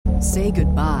Say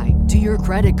goodbye to your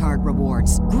credit card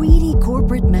rewards. Greedy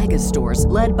corporate mega stores,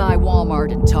 led by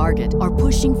Walmart and Target, are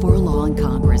pushing for a law in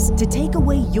Congress to take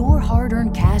away your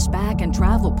hard-earned cash back and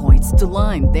travel points to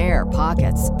line their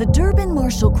pockets. The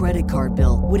Durbin-Marshall credit card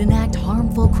bill would enact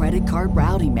harmful credit card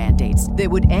routing mandates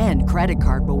that would end credit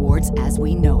card rewards as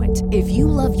we know it. If you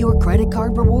love your credit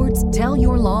card rewards, tell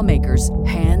your lawmakers,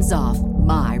 hands off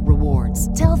my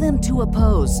rewards. Tell them to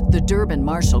oppose the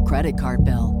Durbin-Marshall credit card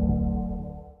bill.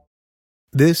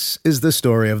 This is the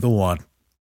story of the one.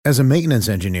 As a maintenance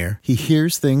engineer, he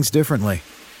hears things differently.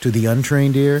 To the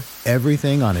untrained ear,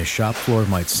 everything on his shop floor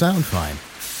might sound fine,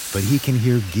 but he can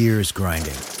hear gears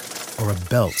grinding or a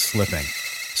belt slipping.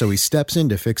 So he steps in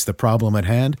to fix the problem at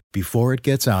hand before it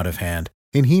gets out of hand.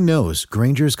 And he knows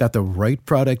Grainger's got the right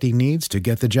product he needs to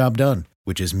get the job done,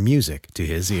 which is music to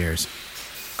his ears.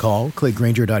 Call, click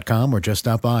Grainger.com, or just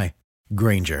stop by.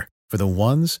 Grainger, for the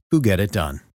ones who get it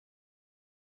done.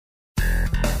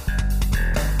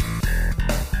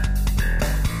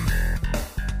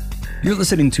 You're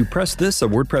listening to Press This, a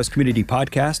WordPress community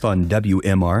podcast on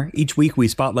WMR. Each week, we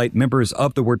spotlight members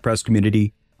of the WordPress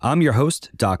community. I'm your host,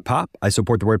 Doc Pop. I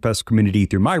support the WordPress community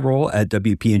through my role at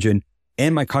WP Engine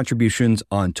and my contributions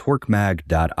on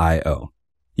twerkmag.io.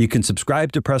 You can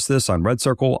subscribe to Press This on Red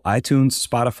Circle, iTunes,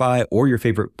 Spotify, or your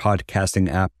favorite podcasting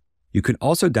app. You can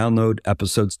also download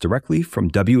episodes directly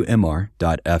from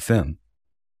WMR.fm.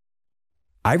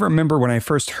 I remember when I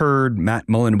first heard Matt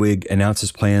Mullenweg announce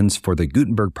his plans for the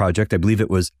Gutenberg project. I believe it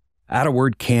was at a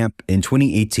WordCamp in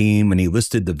 2018 when he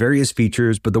listed the various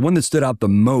features, but the one that stood out the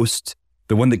most,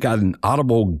 the one that got an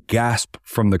audible gasp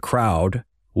from the crowd,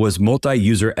 was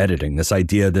multi-user editing. This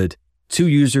idea that two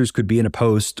users could be in a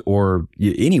post or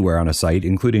anywhere on a site,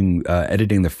 including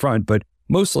editing the front, but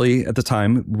mostly at the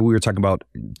time we were talking about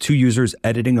two users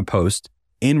editing a post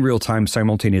in real time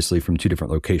simultaneously from two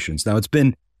different locations. Now it's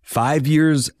been 5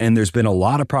 years, and there's been a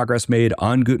lot of progress made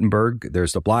on Gutenberg.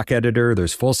 There's the block editor,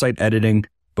 there's full site editing,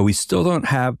 but we still don't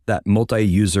have that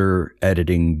multi-user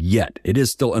editing yet. It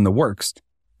is still in the works.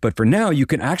 But for now, you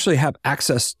can actually have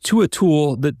access to a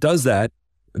tool that does that,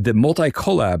 the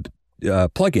Multicollab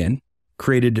plugin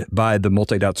created by the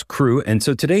Multidots crew. And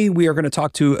so today we are going to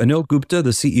talk to Anil Gupta, the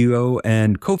CEO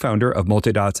and co-founder of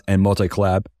Multidots and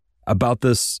Multicollab, about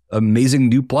this amazing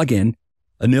new plugin.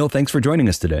 Anil, thanks for joining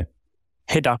us today.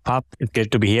 Hey, Doc Pop. It's good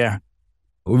to be here.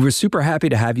 We were super happy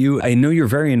to have you. I know you're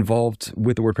very involved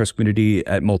with the WordPress community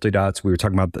at Multidots. We were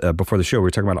talking about, before the show, we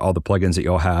were talking about all the plugins that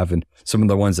you all have and some of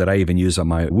the ones that I even use on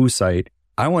my Woo site.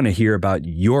 I want to hear about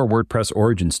your WordPress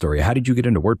origin story. How did you get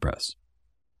into WordPress?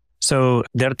 So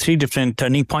there are three different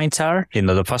turning points here.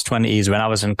 The first one is when I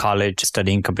was in college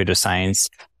studying computer science,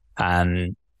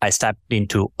 and I stepped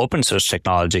into open source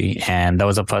technology. And that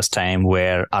was the first time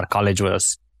where our college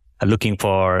was looking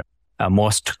for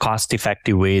most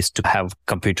cost-effective ways to have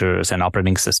computers and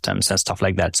operating systems and stuff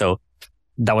like that. So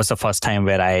that was the first time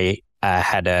where I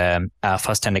had a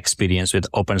first-hand experience with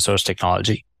open source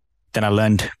technology. Then I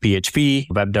learned PHP,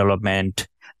 web development,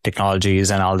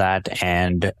 technologies and all that.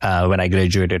 And when I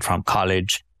graduated from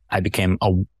college, I became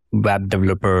a web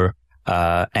developer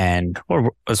and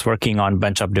was working on a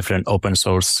bunch of different open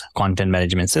source content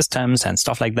management systems and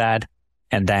stuff like that.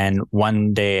 And then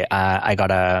one day, I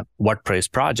got a WordPress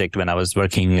project when I was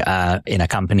working in a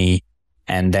company.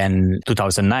 And then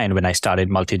 2009, when I started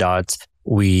Multidots,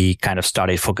 we kind of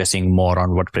started focusing more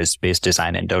on WordPress-based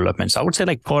design and development. So I would say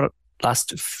like for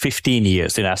last 15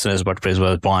 years, as soon as WordPress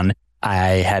was born, I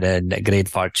had a great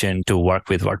fortune to work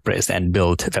with WordPress and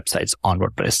build websites on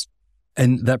WordPress.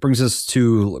 And that brings us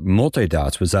to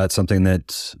Multidots. Was that something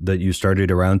that you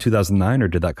started around 2009, or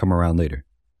did that come around later?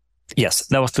 Yes,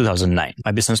 that was 2009.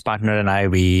 My business partner and I,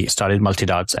 we started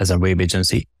Multidots as a web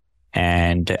agency,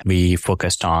 and we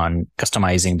focused on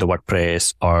customizing the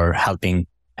WordPress or helping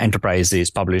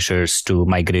enterprises, publishers to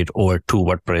migrate over to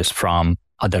WordPress from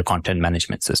other content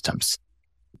management systems.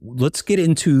 Let's get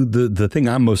into the thing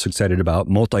I'm most excited about,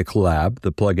 Multicollab,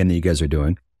 the plugin that you guys are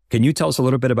doing. Can you tell us a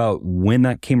little bit about when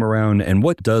that came around and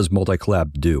what does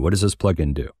Multicollab do? What does this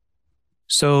plugin do?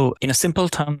 So in a simple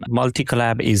term,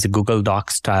 Multicollab is a Google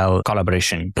Docs style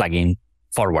collaboration plugin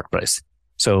for WordPress.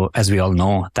 So as we all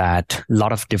know that a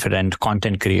lot of different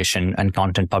content creation and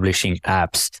content publishing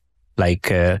apps like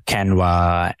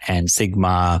Canva and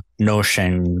Sigma,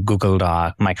 Notion, Google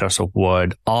Doc, Microsoft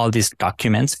Word, all these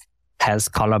documents has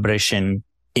collaboration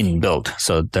inbuilt.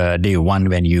 So the day one,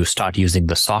 when you start using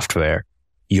the software,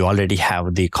 you already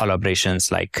have the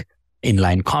collaborations like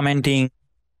inline commenting,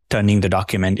 turning the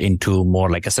document into more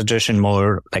like a suggestion,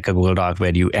 more like a Google Doc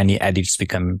where any edits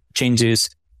become changes,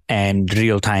 and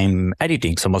real-time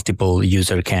editing. So multiple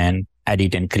user can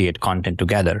edit and create content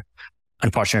together.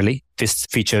 unfortunately, this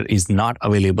feature is not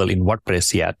available in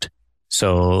WordPress yet.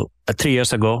 So 3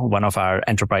 years ago, one of our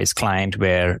enterprise client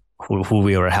who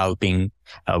we were helping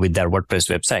with their WordPress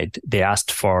website, they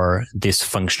asked for this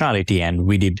functionality, and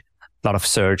we did a lot of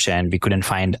search and we couldn't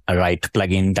find a right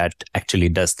plugin that actually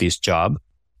does this job.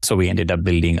 So we ended up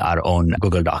building our own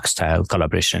Google Docs style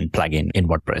collaboration plugin in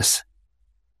WordPress.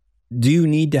 Do you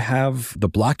need to have the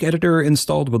block editor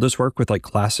installed? Will this work with like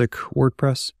classic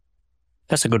WordPress?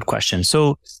 That's a good question.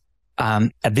 So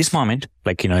at this moment,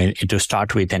 to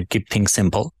start with and keep things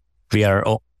simple, we are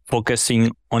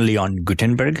focusing only on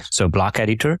Gutenberg, so block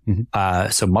editor.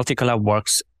 So Multicollab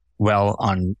works well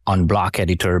on block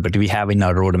editor, but we have in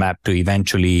our roadmap to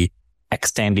eventually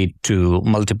extend it to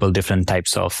multiple different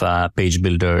types of page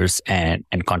builders and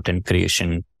content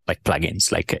creation, like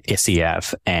plugins like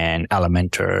SEF and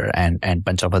Elementor and a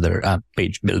bunch of other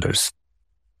page builders.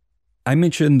 I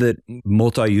mentioned that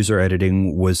multi-user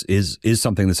editing is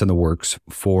something that's in the works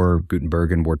for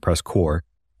Gutenberg and WordPress core.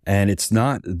 And it's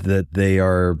not that they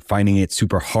are finding it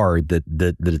super hard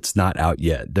that it's not out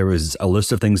yet. There was a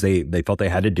list of things they felt they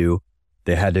had to do.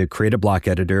 They had to create a block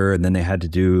editor, and then they had to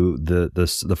do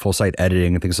the full site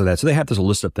editing and things like that. So they have this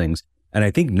list of things. And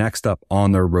I think next up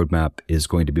on their roadmap is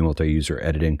going to be multi-user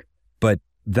editing. But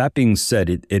that being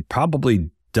said, it probably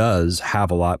does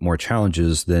have a lot more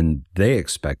challenges than they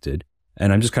expected.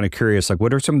 And I'm just kind of curious, like,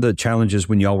 what are some of the challenges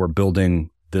when y'all were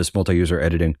building this multi-user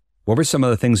editing? What were some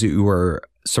of the things that you were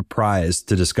surprised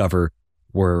to discover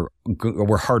were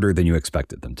harder than you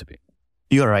expected them to be?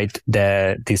 You're right.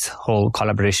 This whole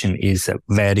collaboration is a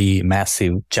very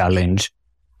massive challenge,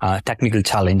 technical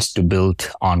challenge to build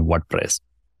on WordPress.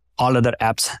 All other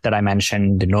apps that I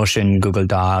mentioned, the Notion, Google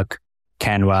Doc,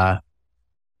 Canva,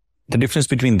 the difference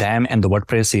between them and the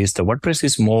WordPress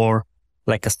is more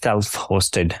like a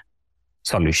self-hosted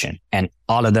solution, and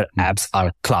all other apps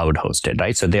are cloud hosted,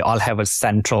 right? So they all have a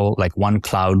central, like one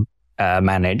cloud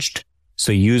managed.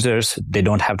 So users, they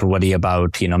don't have to worry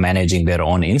about, managing their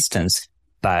own instance.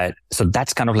 But so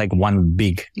that's kind of like one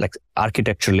big, like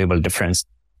architecture level difference.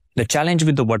 The challenge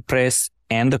with the WordPress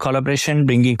and the collaboration,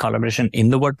 bringing collaboration in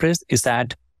the WordPress is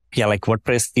that,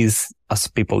 WordPress is, as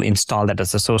people install that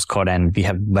as a source code, and we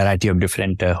have variety of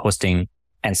different hosting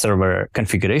and server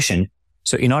configuration.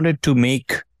 So in order to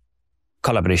make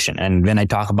collaboration, and when I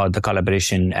talk about the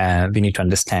collaboration, we need to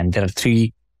understand there are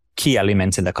three key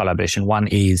elements in the collaboration. One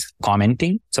is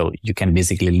commenting. So you can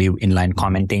basically leave inline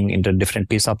commenting into different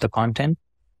pieces of the content.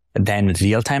 Then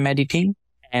real-time editing,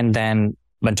 and then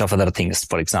a bunch of other things.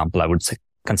 For example, I would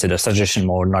consider suggestion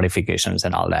mode, notifications,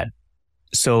 and all that.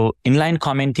 So inline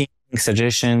commenting,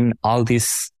 suggestion, all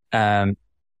these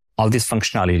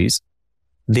functionalities,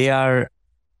 they are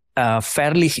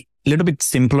fairly little bit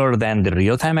simpler than the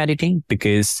real-time editing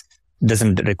because it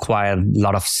doesn't require a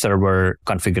lot of server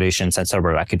configurations and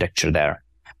server architecture there.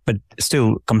 But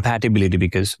still compatibility,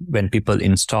 because when people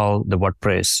install the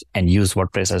WordPress and use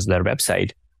WordPress as their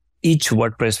website, each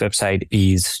WordPress website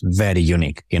is very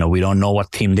unique. We don't know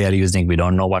what theme they are using. We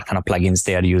don't know what kind of plugins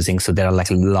they are using. So there are like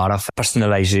a lot of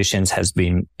personalizations has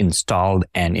been installed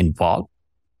and involved,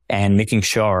 and making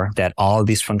sure that all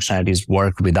these functionalities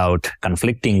work without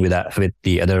conflicting with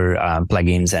the other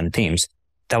plugins and themes.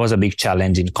 That was a big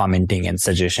challenge in commenting and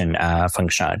suggestion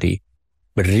functionality.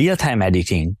 But real-time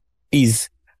editing is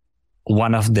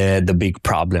one of the big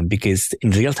problem, because in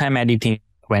real-time editing,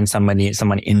 when someone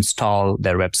install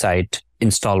their website,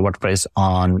 install WordPress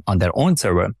on their own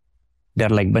server, there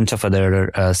are like a bunch of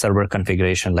other server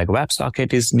configuration, like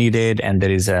WebSocket is needed, and there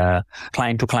is a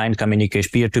client-to-client communication,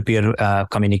 peer-to-peer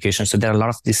communication. So there are a lot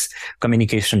of these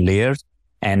communication layers,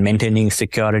 and maintaining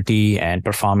security and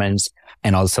performance,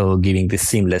 and also giving this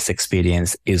seamless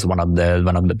experience is one of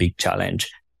the big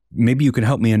challenge. Maybe you can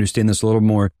help me understand this a little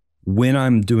more. When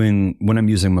I'm using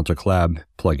Multicollab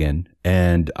plugin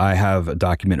and I have a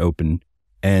document open,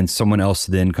 and someone else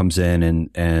then comes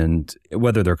in and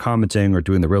whether they're commenting or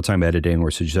doing the real-time editing or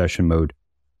suggestion mode,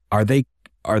 are they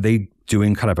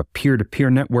doing kind of a peer-to-peer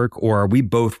network, or are we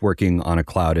both working on a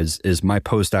cloud? Is my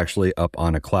post actually up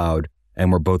on a cloud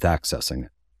and we're both accessing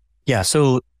it? Yeah.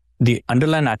 So the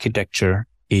underlying architecture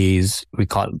is we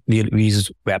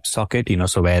use WebSocket,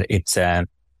 so where it's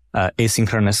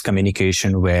asynchronous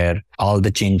communication, where all the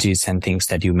changes and things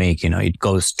that you make, it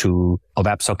goes to a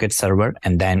WebSocket server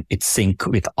and then it's sync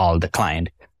with all the client.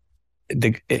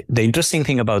 The interesting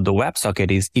thing about the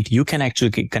WebSocket is you can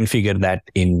actually configure that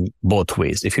in both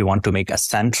ways. If you want to make a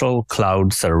central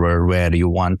cloud server where you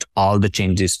want all the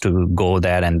changes to go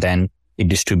there and then it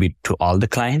distribute to all the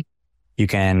client, you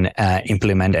can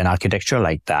implement an architecture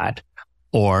like that.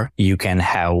 Or you can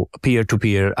have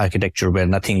peer-to-peer architecture where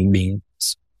nothing being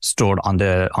stored on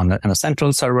a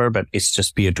central server, but it's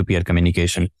just peer-to-peer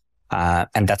communication.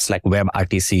 And that's like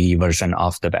WebRTC version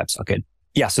of the WebSocket.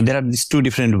 Yeah. So there are these two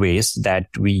different ways that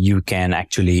you can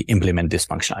actually implement this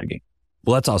functionality.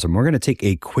 Well, that's awesome. We're going to take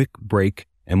a quick break.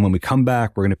 And when we come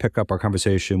back, we're going to pick up our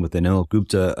conversation with Anil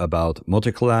Gupta about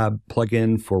Multicollab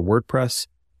plugin for WordPress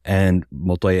and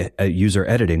multi-user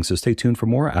editing. So stay tuned for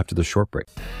more after the short break.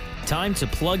 Time to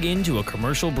plug into a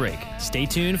commercial break. Stay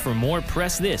tuned for more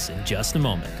Press This in just a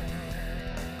moment.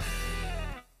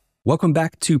 Welcome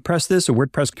back to Press This, a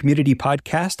WordPress community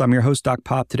podcast. I'm your host, Doc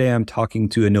Pop. Today, I'm talking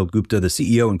to Anil Gupta, the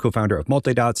CEO and co-founder of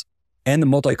Multidots and the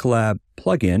Multicollab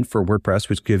plugin for WordPress,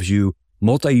 which gives you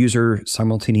multi-user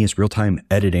simultaneous real-time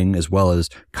editing, as well as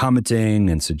commenting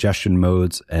and suggestion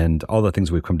modes and all the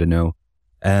things we've come to know.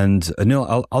 And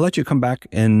Anil, I'll let you come back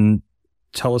and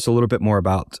tell us a little bit more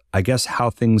about, I guess, how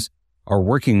things are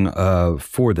working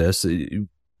for this. If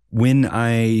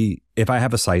I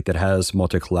have a site that has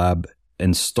Multicollab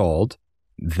installed,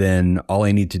 then all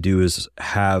I need to do is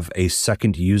have a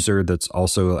second user that's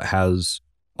also has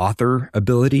author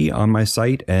ability on my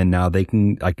site, and now I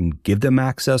can give them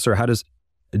access, or how do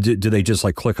they just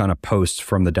like click on a post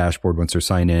from the dashboard once they're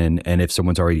signed in, and if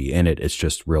someone's already in it, it's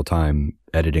just real-time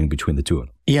editing between the two of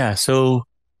them? Yeah, so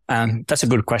that's a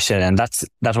good question, and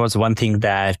that was one thing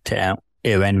that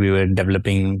when we were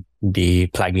developing the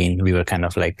plugin, we were kind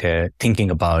of like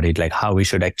thinking about it, like how we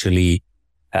should actually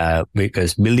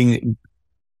because building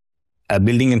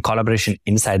in collaboration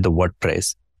inside the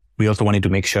WordPress, we also wanted to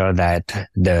make sure that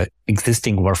the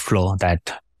existing workflow that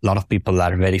a lot of people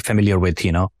are very familiar with,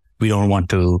 we don't want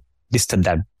to disturb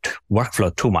that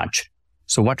workflow too much.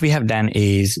 So what we have done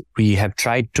is we have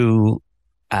tried to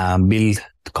build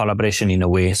collaboration in a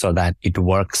way so that it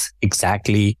works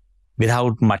exactly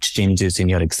without much changes in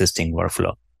your existing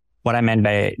workflow. What I meant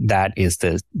by that is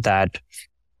that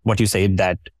what you said,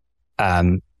 that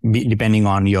depending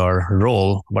on your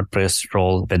role, WordPress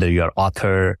role, whether you're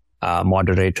author,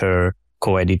 moderator,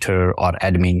 co-editor, or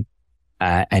admin,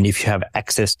 and if you have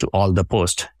access to all the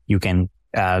posts, you can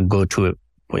go to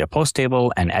your post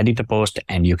table and edit a post,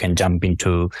 and you can jump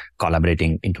into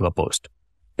collaborating into a post.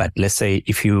 But let's say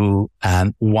if you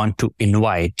want to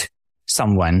invite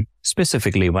someone,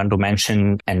 specifically want to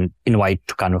mention and invite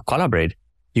to kind of collaborate,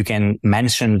 you can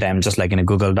mention them just like in a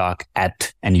Google Doc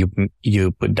and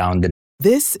you put down the.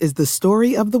 This is the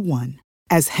story of the one.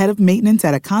 As head of maintenance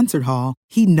at a concert hall,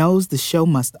 he knows the show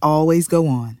must always go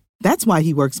on. That's why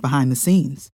he works behind the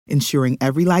scenes, ensuring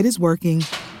every light is working,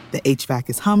 the HVAC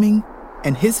is humming,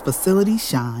 and his facility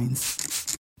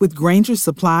shines. With Grainger's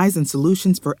supplies and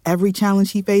solutions for every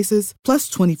challenge he faces, plus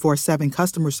 24/7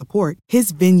 customer support,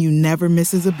 his venue never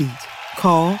misses a beat.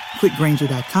 Call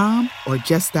quickgrainger.com or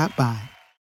just stop by.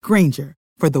 Grainger,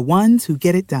 for the ones who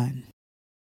get it done.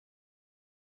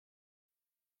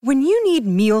 When you need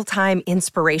mealtime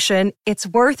inspiration, it's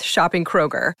worth shopping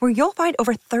Kroger, where you'll find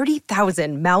over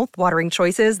 30,000 mouth-watering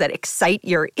choices that excite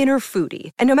your inner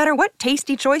foodie. And no matter what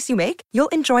tasty choice you make, you'll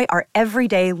enjoy our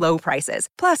everyday low prices,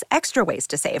 plus extra ways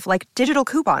to save, like digital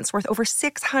coupons worth over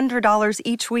 $600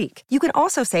 each week. You can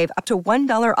also save up to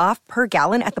 $1 off per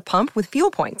gallon at the pump with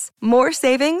fuel points. More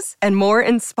savings and more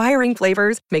inspiring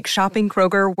flavors make shopping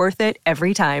Kroger worth it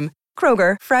every time.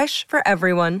 Kroger, fresh for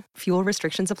everyone. Fuel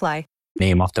restrictions apply.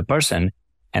 Name of the person,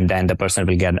 and then the person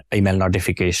will get email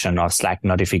notification or Slack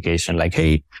notification like,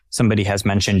 hey, somebody has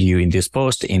mentioned you in this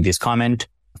post, in this comment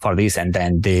for this, and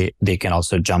then they can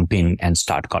also jump in and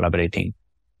start collaborating.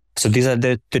 So these are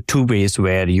the two ways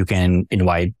where you can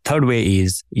invite. Third way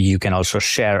is you can also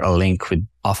share a link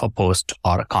of a post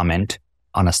or a comment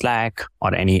on a Slack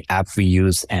or any app we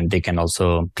use, and they can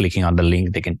also, clicking on the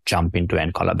link, they can jump into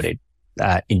and collaborate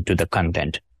into the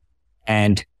content.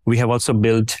 And we have also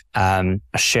built a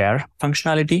share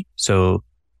functionality, so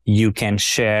you can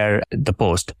share the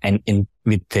post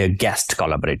with the guest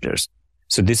collaborators.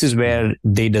 So this is where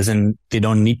they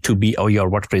don't need to be your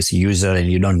WordPress user,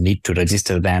 and you don't need to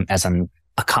register them as an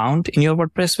account in your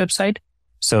WordPress website.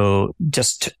 So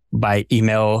just by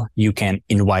email, you can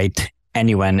invite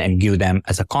anyone and give them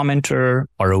as a commenter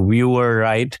or a viewer,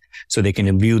 right? So they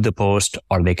can view the post,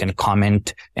 or they can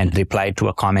comment and reply to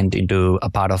a comment into a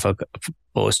part of a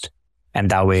post. And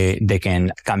that way they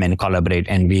can come and collaborate.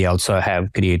 And we also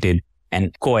have created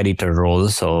an co-editor role,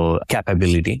 so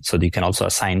capability. So you can also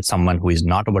assign someone who is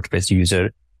not a WordPress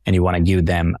user, and you want to give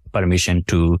them permission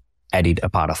to edit a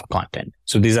part of a content.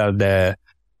 So these are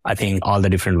I think all the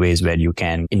different ways where you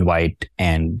can invite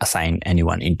and assign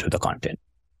anyone into the content.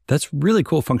 That's really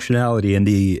cool functionality, and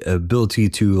the ability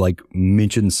to like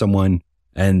mention someone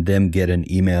and them get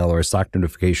an email or a Slack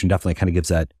notification definitely kind of gives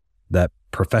that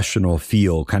professional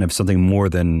feel, kind of something more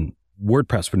than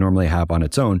WordPress would normally have on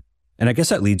its own. And I guess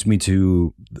that leads me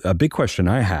to a big question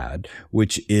I had,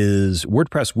 which is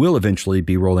WordPress will eventually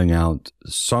be rolling out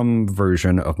some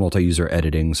version of multi-user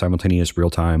editing, simultaneous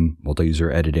real-time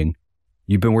multi-user editing.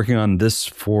 You've been working on this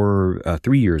for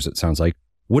 3 years, it sounds like.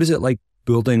 What is it like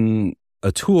building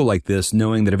a tool like this,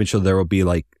 knowing that eventually there will be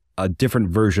like a different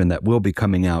version that will be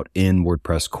coming out in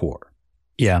WordPress core?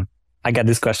 Yeah, I get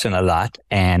this question a lot.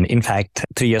 And in fact,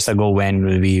 3 years ago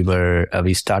when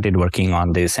we started working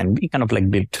on this, and we kind of like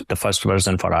built the first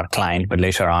version for our client, but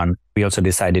later on, we also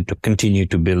decided to continue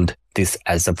to build this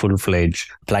as a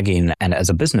full-fledged plugin and as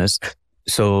a business.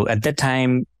 So at that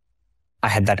time, I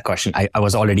had that question. I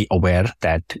was already aware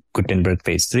that Gutenberg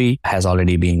Phase 3 has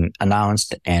already been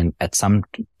announced. And at some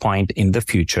point in the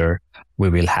future, we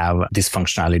will have this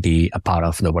functionality a part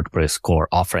of the WordPress core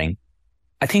offering.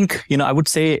 I think, I would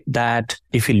say that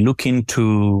if you look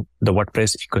into the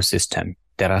WordPress ecosystem,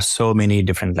 there are so many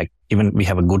different, even we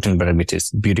have a Gutenberg, which is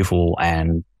beautiful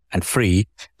and free.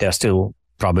 There are still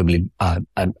probably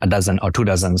a dozen or 2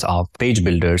 dozens of page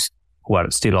builders who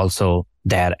are still also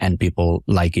there and people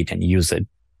like it and use it.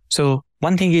 So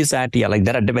one thing is that, there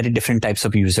are very different types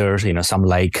of users, some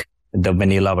like the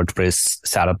vanilla WordPress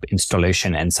setup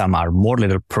installation, and some are more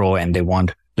little pro and they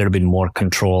want a little bit more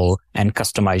control and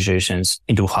customizations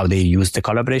into how they use the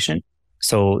collaboration.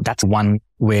 So that's one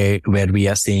way where we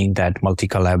are seeing that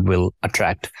Multicollab will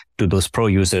attract to those pro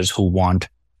users who want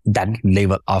that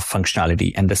level of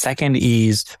functionality. And the second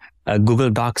is a Google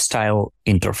Docs style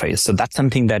interface. So that's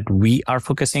something that we are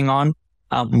focusing on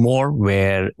more,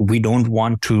 where we don't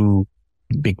want to,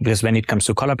 because when it comes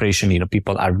to collaboration,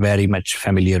 people are very much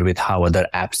familiar with how other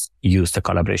apps use the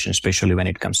collaboration, especially when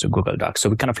it comes to Google Docs. So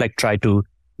we kind of try to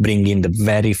bring in the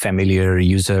very familiar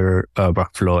user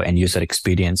workflow and user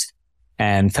experience.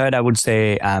 And third, I would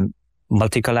say,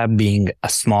 Multicollab being a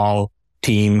small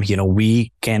team,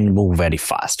 we can move very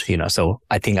fast, so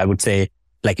I think I would say,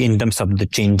 in terms of the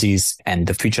changes and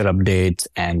the feature updates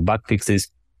and bug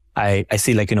fixes, I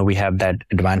see we have that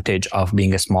advantage of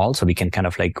being a small, so we can kind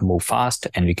of move fast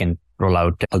and we can roll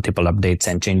out multiple updates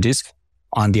and changes.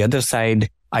 On the other side,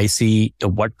 I see the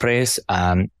WordPress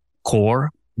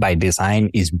core by design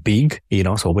is big,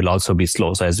 so will also be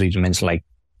slow. So as we mentioned,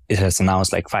 it has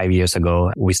announced 5 years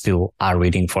ago, we still are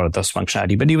waiting for this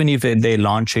functionality. But even if they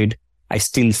launch it, I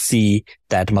still see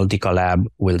that Multicollab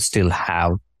will still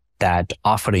have that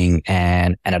offering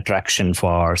and an attraction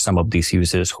for some of these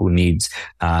users who needs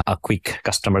a quick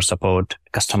customer support,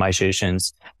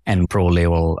 customizations, and pro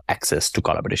level access to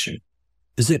collaboration.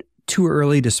 Is it too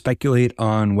early to speculate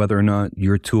on whether or not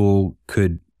your tool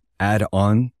could add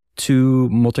on to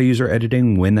multi-user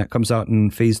editing when that comes out in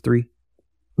Phase 3?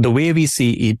 The way we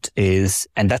see it is,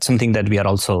 and that's something that we are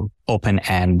also open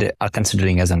and are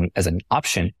considering as an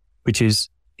option, which is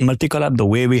Multicollab, the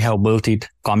way we have built it,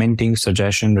 commenting,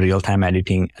 suggestion, real-time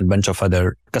editing, and a bunch of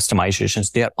other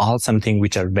customizations, they are all something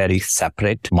which are very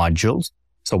separate modules.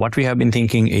 So what we have been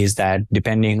thinking is that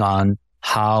depending on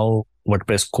how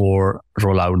WordPress core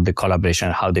roll out the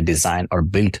collaboration, how they design or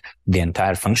build the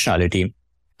entire functionality,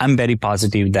 I'm very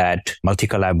positive that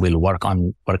Multicollab will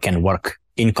work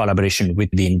in collaboration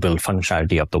with the inbuilt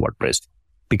functionality of the WordPress.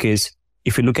 Because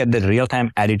if you look at the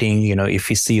real-time editing, if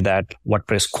you see that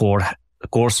WordPress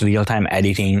core's real-time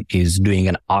editing is doing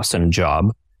an awesome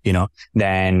job,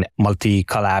 then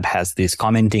Multicollab has this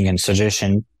commenting and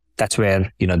suggestion. That's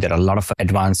where, there are a lot of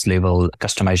advanced level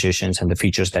customizations and the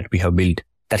features that we have built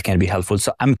that can be helpful.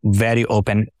 So I'm very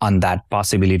open on that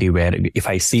possibility where if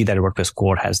I see that WordPress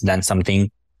core has done something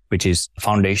which is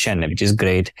foundation, which is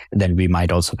great, then we might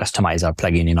also customize our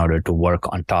plugin in order to work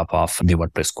on top of the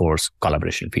WordPress core's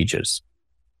collaboration features.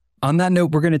 On that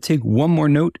note, we're going to take one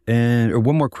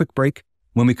more quick break.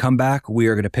 When we come back, we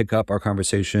are going to pick up our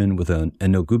conversation with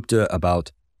Anil Gupta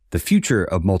about the future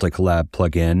of Multicollab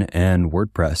plugin and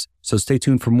WordPress. So stay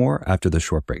tuned for more after the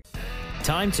short break.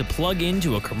 Time to plug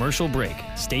into a commercial break.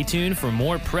 Stay tuned for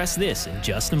more Press This in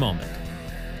just a moment.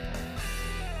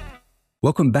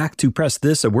 Welcome back to Press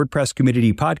This, a WordPress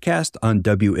community podcast on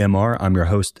WMR. I'm your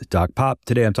host, Doc Pop.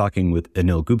 Today I'm talking with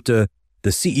Anil Gupta,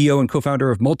 the CEO and co-founder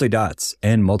of Multidots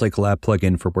and Multicollab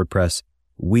plugin for WordPress.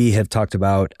 We have talked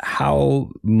about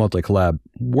how Multicollab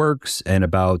works and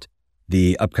about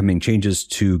the upcoming changes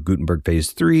to Gutenberg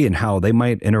Phase 3 and how they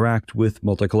might interact with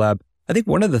Multicollab. I think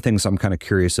one of the things I'm kind of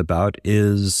curious about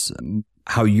is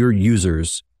how your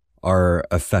users are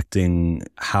affecting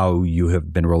how you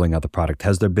have been rolling out the product.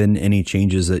 Has there been any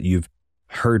changes that you've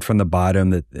heard from the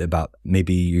bottom about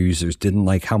maybe your users didn't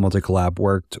like how Multicollab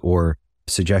worked, or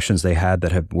suggestions they had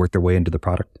that have worked their way into the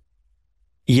product?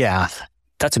 Yeah.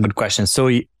 That's a good question. So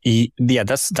yeah,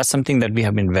 that's something that we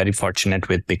have been very fortunate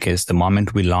with, because the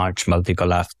moment we launched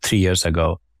Multicollab 3 years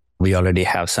ago, we already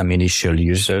have some initial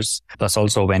users. Plus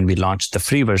also when we launched the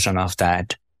free version of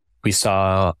that, we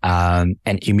saw an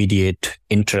immediate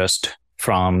interest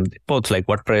from both like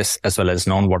WordPress as well as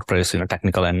non-WordPress,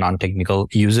 technical and non-technical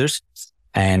users.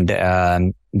 And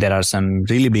there are some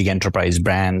really big enterprise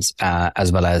brands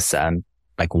as well as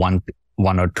like one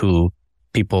or two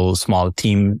people, small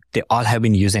team. They all have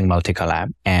been using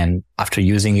Multicollab, and after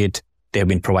using it, they have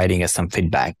been providing us some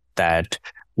feedback that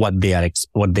what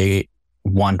they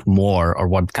want more, or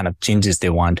what kind of changes they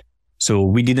want. So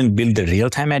we didn't build the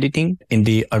real-time editing in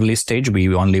the early stage.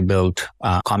 We only built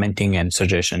commenting and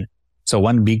suggestion. So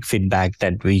one big feedback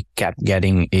that we kept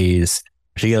getting is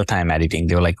real-time editing.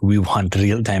 They were like, we want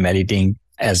real-time editing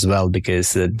as well,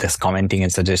 because this commenting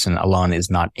and suggestion alone is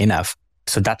not enough.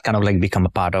 So that kind of like become a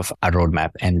part of our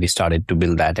roadmap, and we started to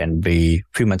build that. And a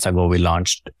few months ago, we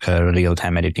launched a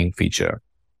real-time editing feature.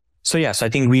 So I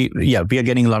think we are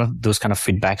getting a lot of those kind of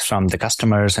feedbacks from the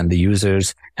customers and the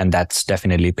users, and that's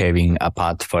definitely paving a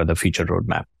path for the future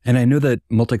roadmap. And I know that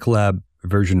Multicollab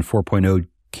version 4.0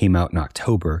 came out in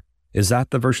October. Is that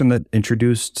the version that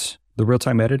introduced the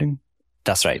real-time editing?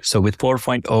 That's right. So with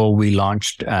 4.0, we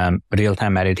launched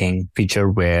real-time editing feature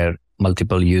where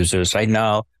multiple users. Right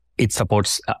now, it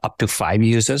supports up to 5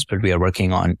 users, but we are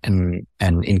working on and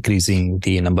increasing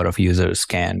the number of users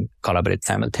can collaborate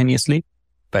simultaneously.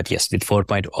 But yes, with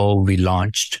 4.0, we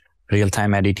launched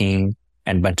real-time editing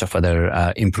and a bunch of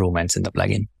other improvements in the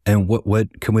plugin. And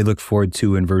what can we look forward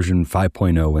to in version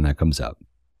 5.0 when that comes out?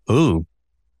 Ooh,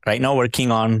 right now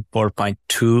working on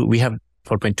 4.2. We have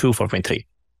 4.2, 4.3.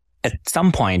 At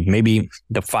some point, maybe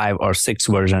the 5 or 6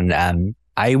 version. And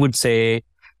I would say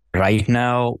right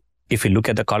now, if you look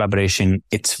at the collaboration,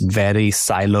 it's very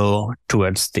silo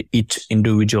towards each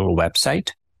individual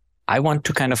website. I want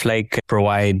to kind of like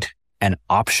provide an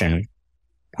option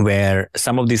where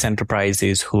some of these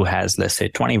enterprises who has, let's say,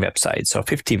 20 websites or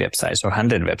 50 websites or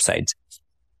 100 websites.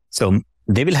 So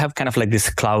they will have kind of like this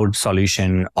cloud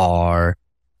solution or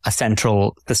a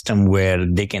central system where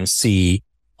they can see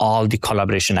all the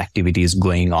collaboration activities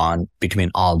going on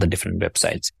between all the different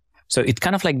websites. So it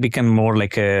kind of like become more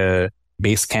like a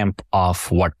base camp of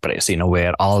WordPress,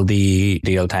 where all the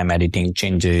real-time editing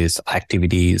changes,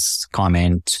 activities,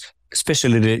 comments,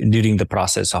 especially during the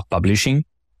process of publishing,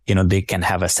 they can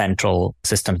have a central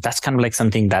system. That's kind of like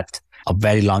something that's a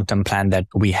very long-term plan that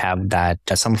we have, that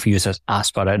some of users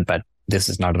ask for it, but this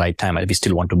is not the right time. We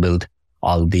still want to build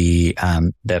all the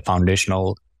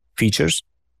foundational features.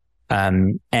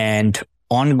 And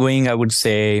ongoing, I would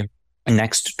say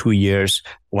next 2 years,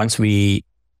 once we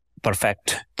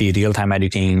perfect the real-time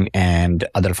editing and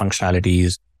other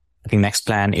functionalities, I think next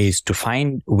plan is to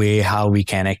find a way how we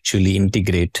can actually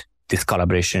integrate this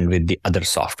collaboration with the other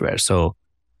software. So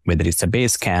whether it's a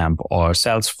Basecamp or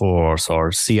Salesforce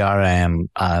or CRM,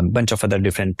 a bunch of other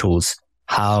different tools,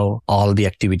 how all the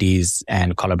activities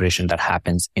and collaboration that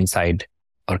happens inside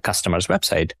our customer's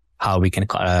website, how we can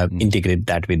integrate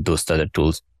that with those other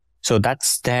tools. So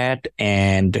that's that.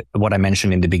 And what I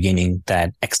mentioned in the beginning,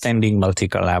 that extending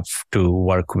Multicollab to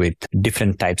work with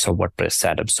different types of WordPress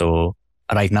setups. So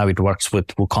right now it works with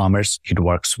WooCommerce. It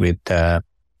works with a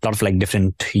lot of like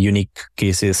different unique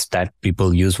cases that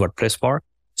people use WordPress for.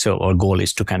 So our goal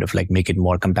is to kind of like make it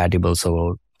more compatible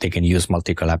so they can use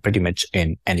Multicollab pretty much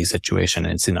in any situation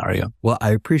and scenario. Well,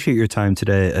 I appreciate your time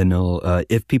today, Anil.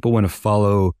 If people want to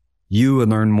follow you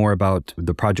and learn more about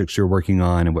the projects you're working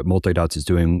on and what Multidots is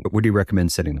doing, where do you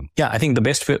recommend sending them? Yeah, I think the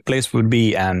best place would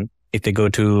be if they go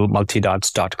to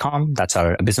multidots.com. That's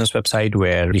our business website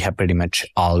where we have pretty much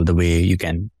all the way you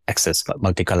can access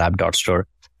Multicollab.store.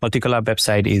 Multicollab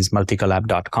website is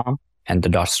multicollab.com and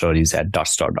the .store is at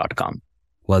 .store.com.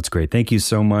 Well, that's great. Thank you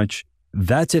so much.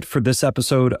 That's it for this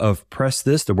episode of Press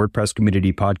This, the WordPress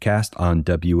community podcast on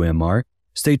WMR.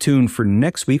 Stay tuned for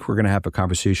next week. We're going to have a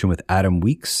conversation with Adam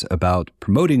Weeks about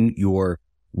promoting your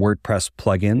WordPress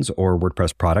plugins or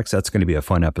WordPress products. That's going to be a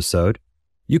fun episode.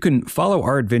 You can follow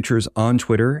our adventures on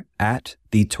Twitter at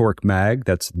TheTorqueMag.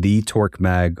 That's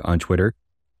TheTorqueMag on Twitter.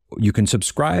 You can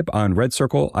subscribe on Red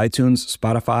Circle, iTunes,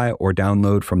 Spotify, or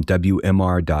download from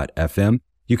WMR.fm.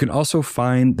 You can also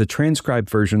find the transcribed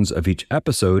versions of each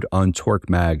episode on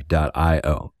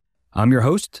torquemag.io. I'm your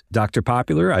host, Dr.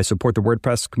 Popular. I support the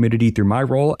WordPress community through my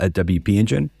role at WP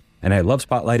Engine, and I love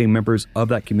spotlighting members of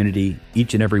that community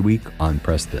each and every week on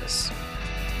Press This.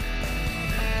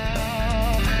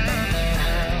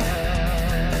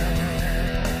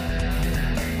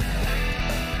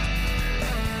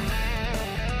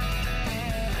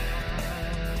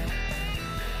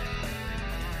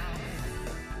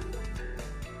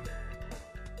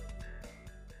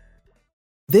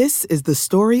 This is the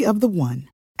story of the one.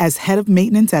 As head of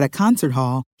maintenance at a concert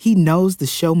hall, he knows the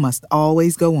show must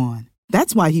always go on.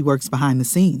 That's why he works behind the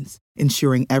scenes,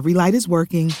 ensuring every light is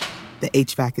working, the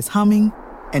HVAC is humming,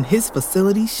 and his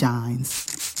facility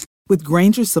shines. With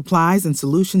Grainger's supplies and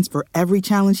solutions for every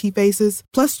challenge he faces,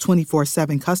 plus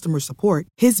 24/7 customer support,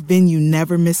 his venue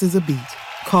never misses a beat.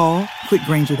 Call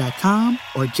quickgrainger.com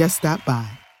or just stop by.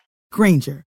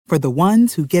 Grainger, for the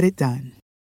ones who get it done.